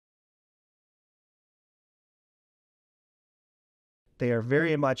they are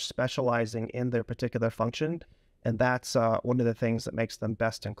very much specializing in their particular function, and that's one of the things that makes them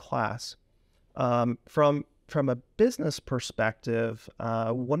best in class. From a business perspective,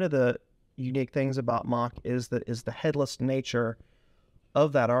 one of the unique things about MACH is the headless nature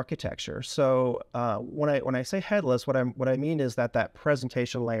of that architecture. So when I say headless, what I mean is that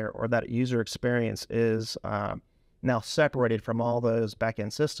presentation layer or that user experience is now separated from all those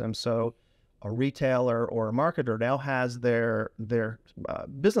backend systems. So a retailer or a marketer now has their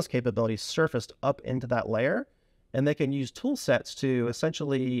business capabilities surfaced up into that layer, and they can use tool sets to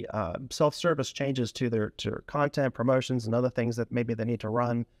essentially self-service changes to their content, promotions, and other things that maybe they need to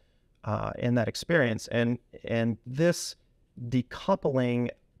run in that experience. And this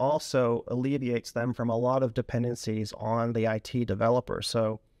decoupling also alleviates them from a lot of dependencies on the IT developer.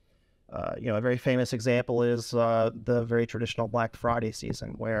 So, a very famous example is the very traditional Black Friday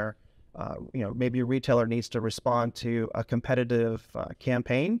season where, maybe a retailer needs to respond to a competitive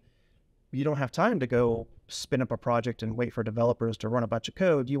campaign. You don't have time to go spin up a project and wait for developers to run a bunch of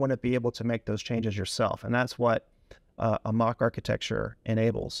code. You want to be able to make those changes yourself. And that's what a MACH architecture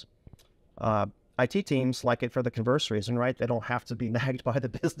enables. IT teams like it for the converse reason, right? They don't have to be nagged by the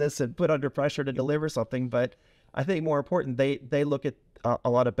business and put under pressure to deliver something. But I think more important, they look at a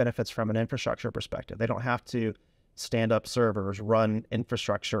lot of benefits from an infrastructure perspective. They don't have to stand up servers, run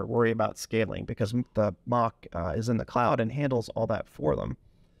infrastructure, worry about scaling, because the MACH is in the cloud and handles all that for them.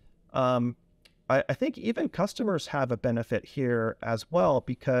 I think even customers have a benefit here as well,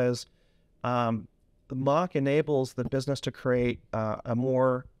 because the MACH enables the business to create a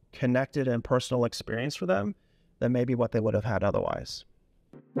more connected and personal experience for them than maybe what they would have had otherwise.